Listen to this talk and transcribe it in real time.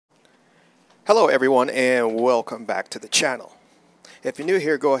Hello everyone and welcome back to the channel. If you're new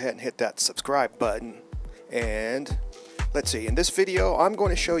here, go ahead and hit that subscribe button. And let's see, in this video I'm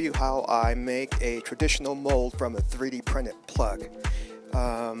going to show you how I make a traditional mold from a 3D printed plug.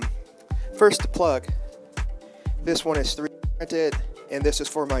 First, the plug. This one is 3D printed and this is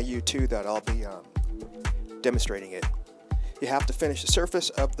for my U-2 that I'll be demonstrating it. You have to finish the surface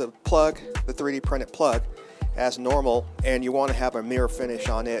of the plug, the 3D printed plug, as normal, and you want to have a mirror finish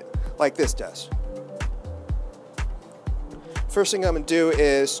on it like this does. First thing I'm going to do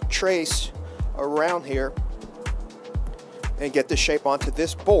is trace around here and get the shape onto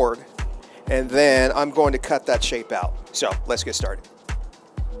this board, and then I'm going to cut that shape out. So let's get started.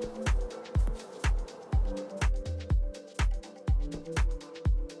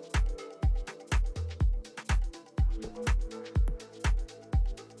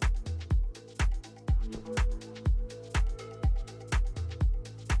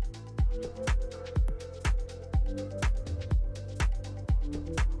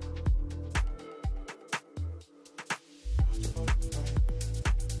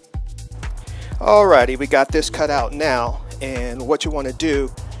 Alrighty, we got this cut out now, and what you want to do,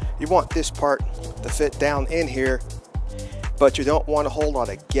 you want this part to fit down in here, but you don't want a whole lot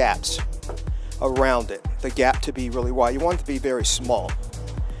of gaps around it. The gap to be really wide. You want it to be very small.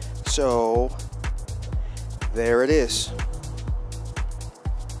 So there it is.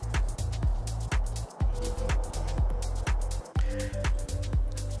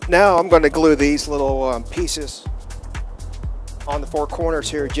 Now I'm going to glue these little pieces on the four corners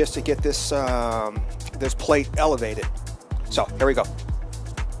here just to get this this plate elevated. So here we go.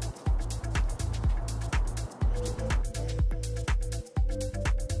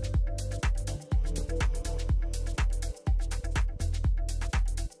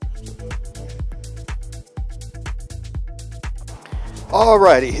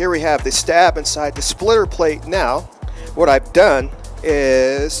 Alrighty, here we have the stab inside the splitter plate. Now what I've done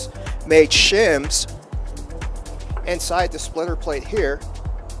is made shims inside the splitter plate here,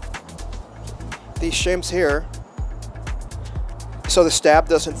 these shims here, so the stab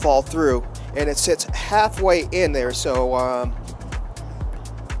doesn't fall through, and it sits halfway in there. So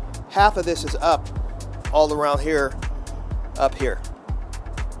half of this is up all around here, up here,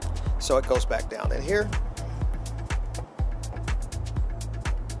 so it goes back down in here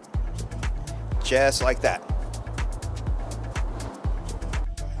just like that.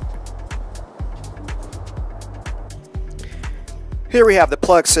 Here we have the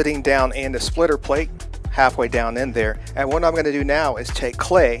plug sitting down in the splitter plate, halfway down in there. And what I'm going to do now is take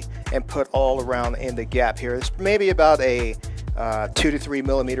clay and put all around in the gap here. It's maybe about a 2 to 3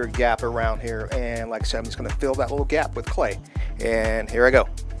 millimeter gap around here. And like I said, I'm just going to fill that little gap with clay. And here I go.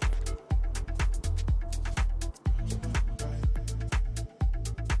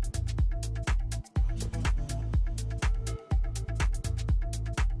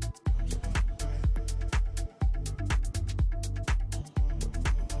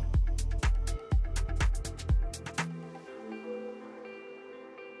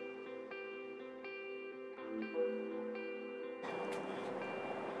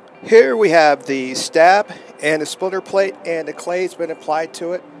 Here we have the stab and the splitter plate, and the clay's been applied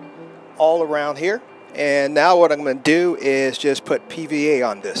to it all around here. And now what I'm going to do is just put PVA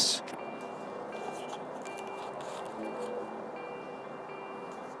on this.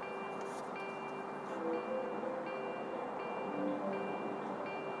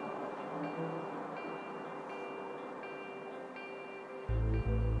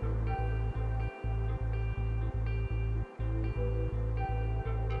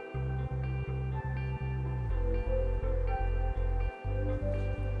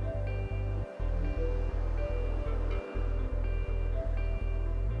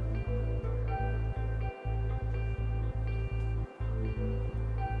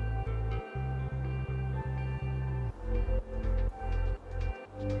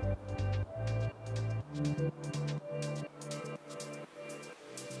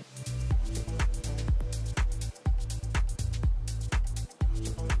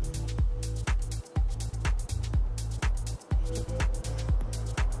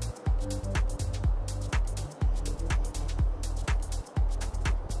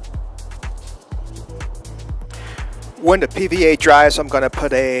 When the PVA dries, I'm going to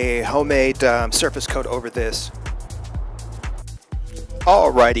put a homemade surface coat over this.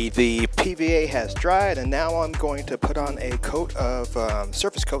 Alrighty, the PVA has dried, and now I'm going to put on a coat of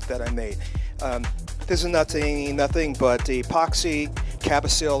surface coat that I made. This is nothing but epoxy,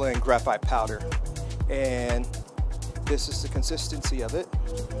 Cabasil, and graphite powder. And this is the consistency of it.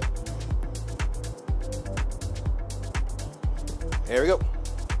 There we go.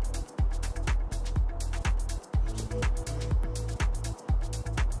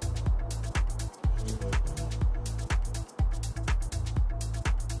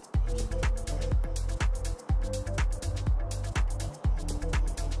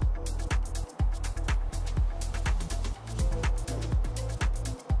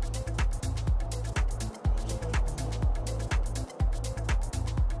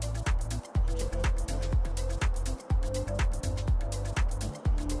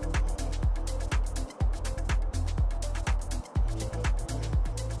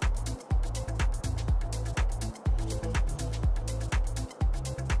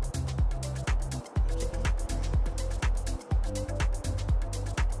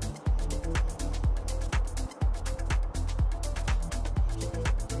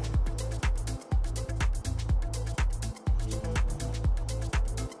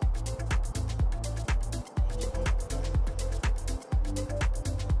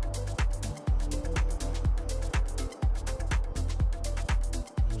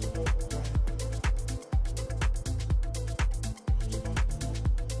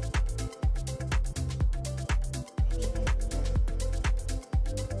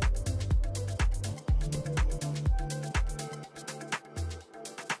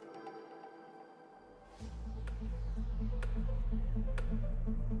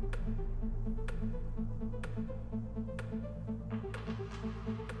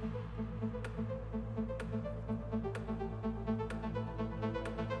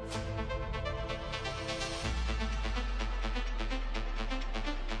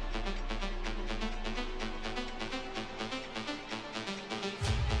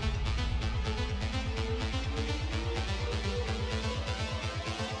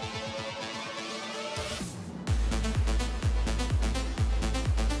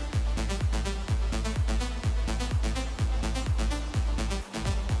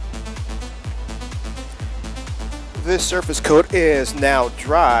 This surface coat is now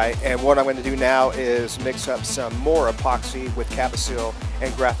dry, and what I'm going to do now is mix up some more epoxy with Capasil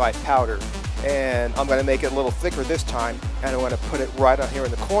and graphite powder. And I'm going to make it a little thicker this time, and I'm going to put it right on here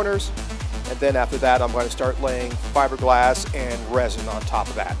in the corners. And then after that, I'm going to start laying fiberglass and resin on top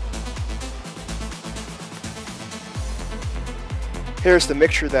of that. Here's the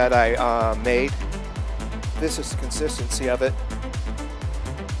mixture that I made. This is the consistency of it.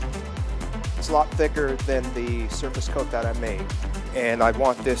 It's a lot thicker than the surface coat that I made. And I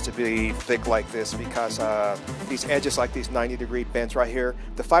want this to be thick like this because these edges, like these 90-degree bends right here,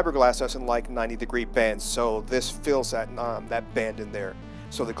 the fiberglass doesn't like 90-degree bends, so this fills that bend in there,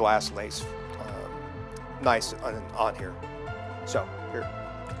 so the glass lays nice on here. So here.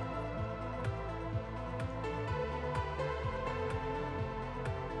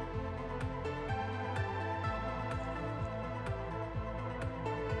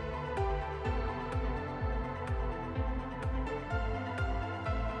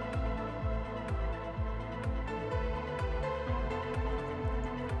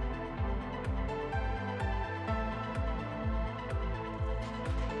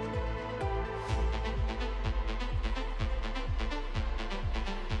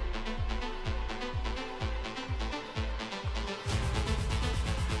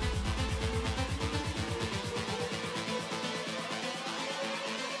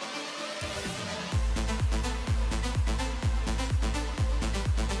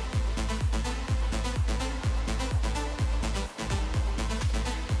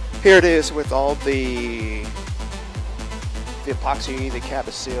 Here it is with all the epoxy, the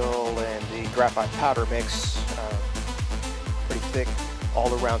Capasil, and the graphite powder mix, pretty thick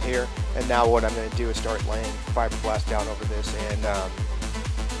all around here. And now what I'm going to do is start laying fiberglass down over this and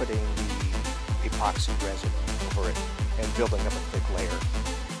putting the epoxy resin over it and building up a thick layer.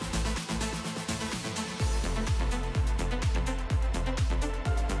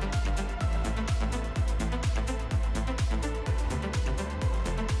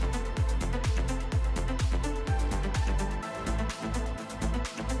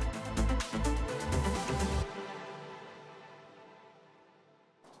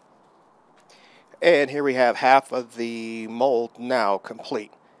 And here we have half of the mold now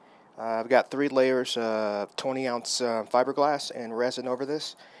complete. I've got 3 layers of 20-ounce fiberglass and resin over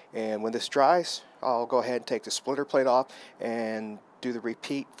this. And when this dries, I'll go ahead and take the splitter plate off and do the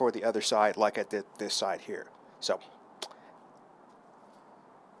repeat for the other side like I did this side here. So.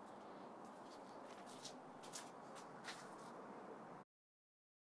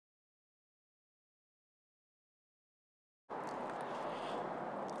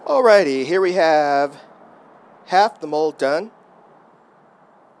 Alrighty, here we have half the mold done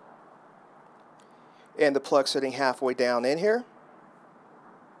and the plug sitting halfway down in here.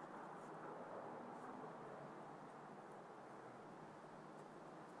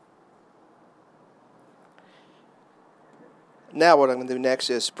 Now what I'm going to do next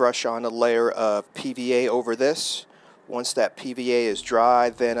is brush on a layer of PVA over this. Once that PVA is dry,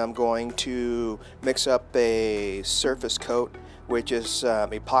 then I'm going to mix up a surface coat, which is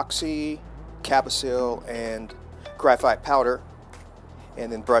epoxy, Capasil, and graphite powder,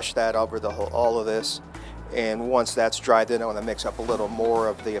 and then brush that over the all of this. And once that's dry, then I'm going to mix up a little more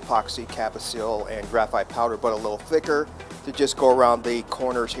of the epoxy, Capasil, and graphite powder, but a little thicker, to just go around the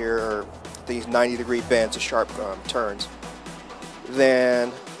corners here, these 90-degree bends, the sharp turns.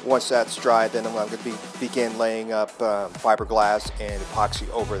 Then once that's dry, then I'm going to begin laying up fiberglass and epoxy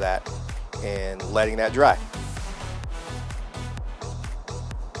over that and letting that dry.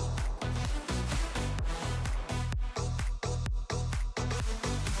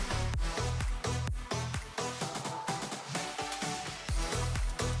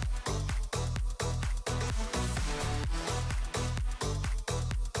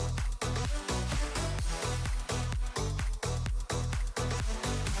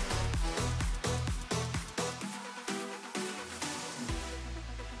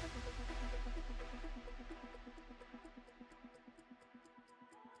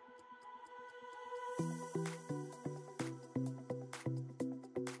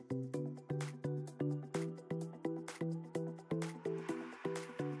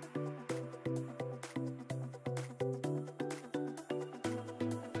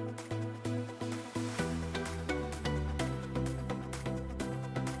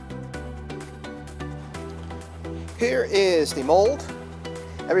 Here is the mold.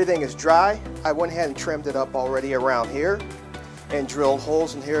 Everything is dry. I went ahead and trimmed it up already around here and drilled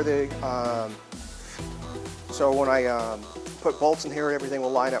holes in here. So when I put bolts in here, everything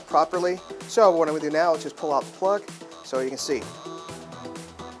will line up properly. So what I'm going to do now is just pull out the plug so you can see.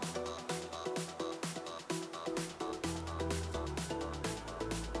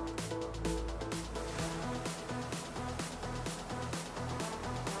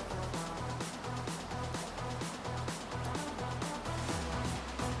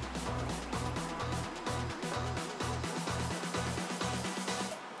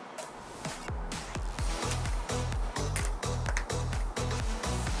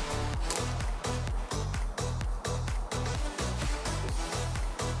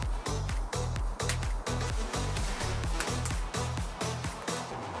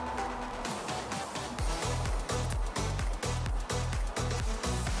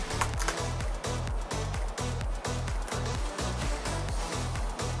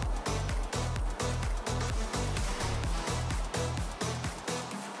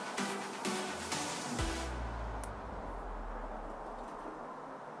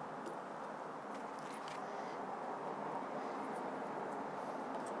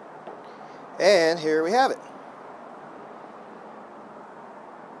 And here we have it.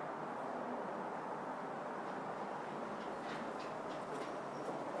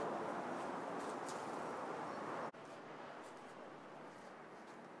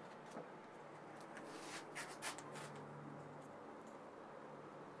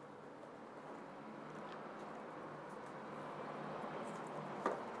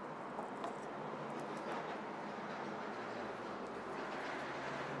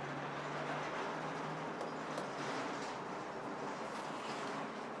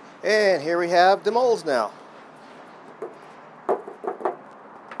 And here we have the molds now.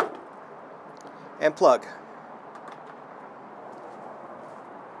 And plug.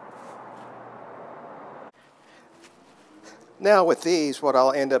 Now with these, what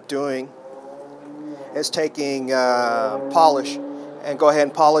I'll end up doing is taking polish and go ahead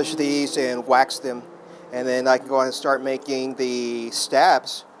and polish these and wax them. And then I can go ahead and start making the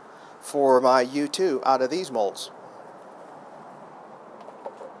stabs for my U-2 out of these molds.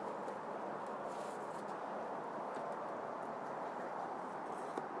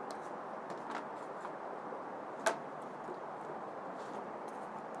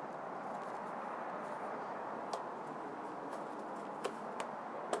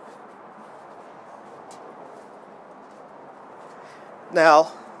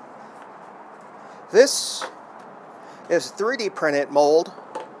 Now, this is a 3D printed mold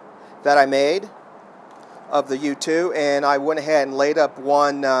that I made of the U-2, and I went ahead and laid up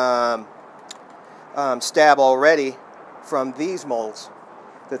one stab already from these molds,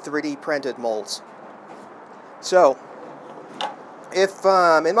 the 3D printed molds. So, if,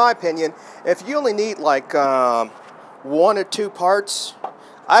 in my opinion, if you only need like 1 or 2 parts,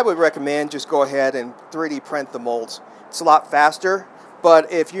 I would recommend just go ahead and 3D print the molds. It's a lot faster.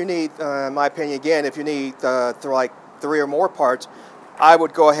 But if you need, in my opinion, again, if you need like 3 or more parts, I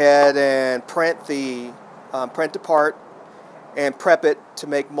would go ahead and print the part and prep it to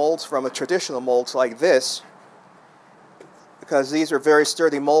make molds from a traditional molds like this, because these are very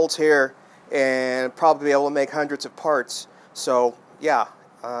sturdy molds here and probably be able to make hundreds of parts. So yeah,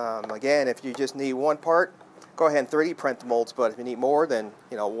 again, if you just need 1 part, go ahead and 3D print the molds. But if you need more than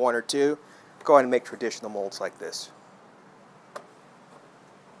 1 or 2, go ahead and make traditional molds like this.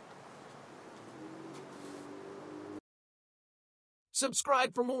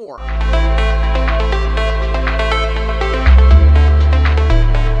 Subscribe for more.